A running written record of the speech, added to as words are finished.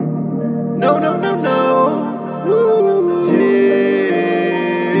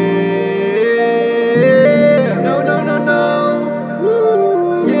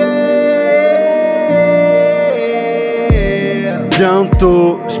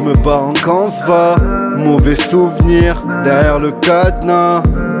Tôt, je me bats en camp va. Mauvais souvenir derrière le cadenas.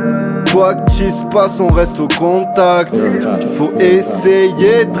 Quoi qu'il se passe, on reste au contact. Faut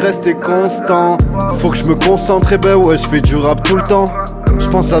essayer de rester constant. Faut que je me concentre, et ben ouais, je fais du rap tout le temps. Je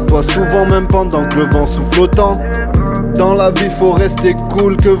pense à toi souvent, même pendant que le vent souffle autant. Dans la vie faut rester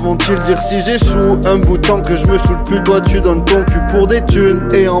cool, que vont-ils dire si j'échoue? Un bout de temps que je me shoot plus, toi tu donnes ton cul pour des thunes.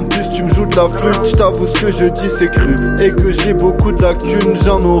 Et en plus tu me joues de la flûte, je t'avoue ce que je dis c'est cru. Et que j'ai beaucoup de lacunes,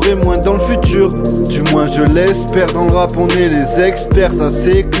 j'en aurai moins dans le futur. Du moins je l'espère, dans le rap on est les experts, ça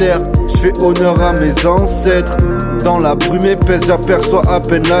c'est clair. Je fais honneur à mes ancêtres. Dans la brume épaisse j'aperçois à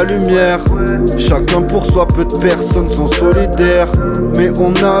peine la lumière. Chacun pour soi, peu de personnes sont solidaires. Mais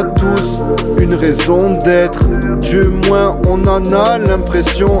on a tous une raison d'être. Du moins on en a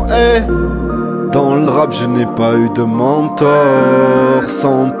l'impression, hey. Dans le rap je n'ai pas eu de mentor.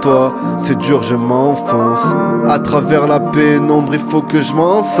 Sans toi c'est dur, je m'enfonce. À travers la pénombre il faut que je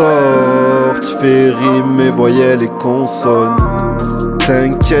m'en sorte. Je fais rimer voyelles et consonnes.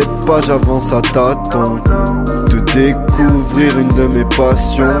 T'inquiète pas, j'avance à tâtons. De découvrir une de mes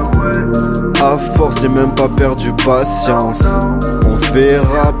passions. À force j'ai même pas perdu patience. On se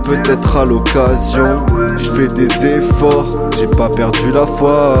verra peut-être à l'occasion. Je fais des efforts, j'ai pas perdu la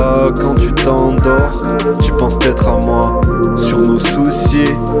foi. Quand tu t'endors, tu penses peut-être à moi. Sur nos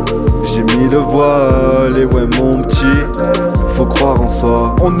soucis, j'ai mis le voile. Et ouais mon petit, faut croire en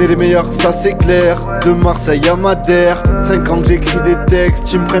soi. On est les meilleurs, ça c'est clair. De Marseille à Madère, 5 ans que j'écris des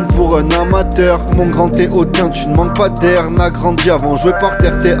textes, ils me prennent pour un amateur. Mon grand t'es hautain, tu ne manques pas d'air. N'a grandi avant jouer par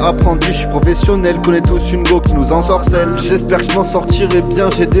terre, t'es apprenti, je suis professionnel. Connais tous une go qui nous ensorcelle. J'espère que je m'en sortirai bien,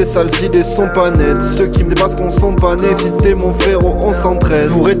 j'ai des sales idées sont pas nettes. Ceux qui me dépassent qu'on sont pas nés, si t'es mon frérot on s'entraide.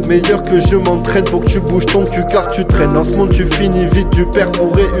 Pour être meilleur que je m'entraîne, faut que tu bouges ton cul car tu traînes. Dans ce monde tu finis vite, tu perds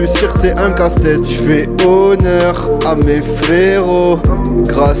pour réussir, c'est un casse-tête. Je fais honneur à mes frérots,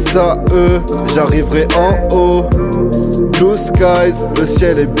 grâce à eux j'arriverai en haut. Blue skies, le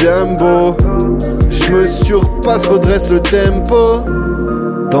ciel est bien beau. Je me surpasse, redresse le tempo.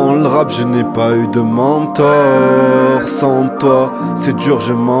 Dans le rap je n'ai pas eu de mentor. Sans toi c'est dur,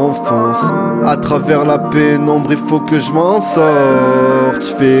 je m'enfonce. À travers la pénombre il faut que je m'en sorte.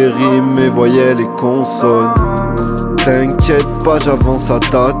 Je fais rimer voyelles et consonnes. T'inquiète pas, j'avance à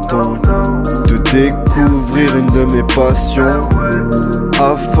tâtons. De découvrir une de mes passions.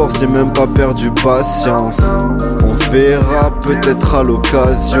 À force j'ai même pas perdu patience. On se verra peut-être à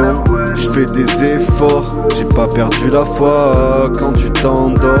l'occasion. Je fais des efforts, j'ai pas perdu la foi. Quand tu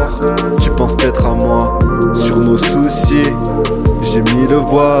t'endors, tu penses peut-être à moi. Sur nos soucis, j'ai mis le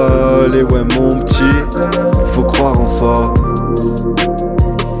voile. Et ouais mon petit, faut croire en soi.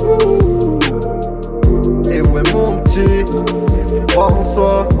 Et ouais mon petit, faut croire en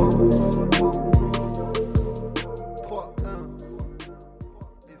soi.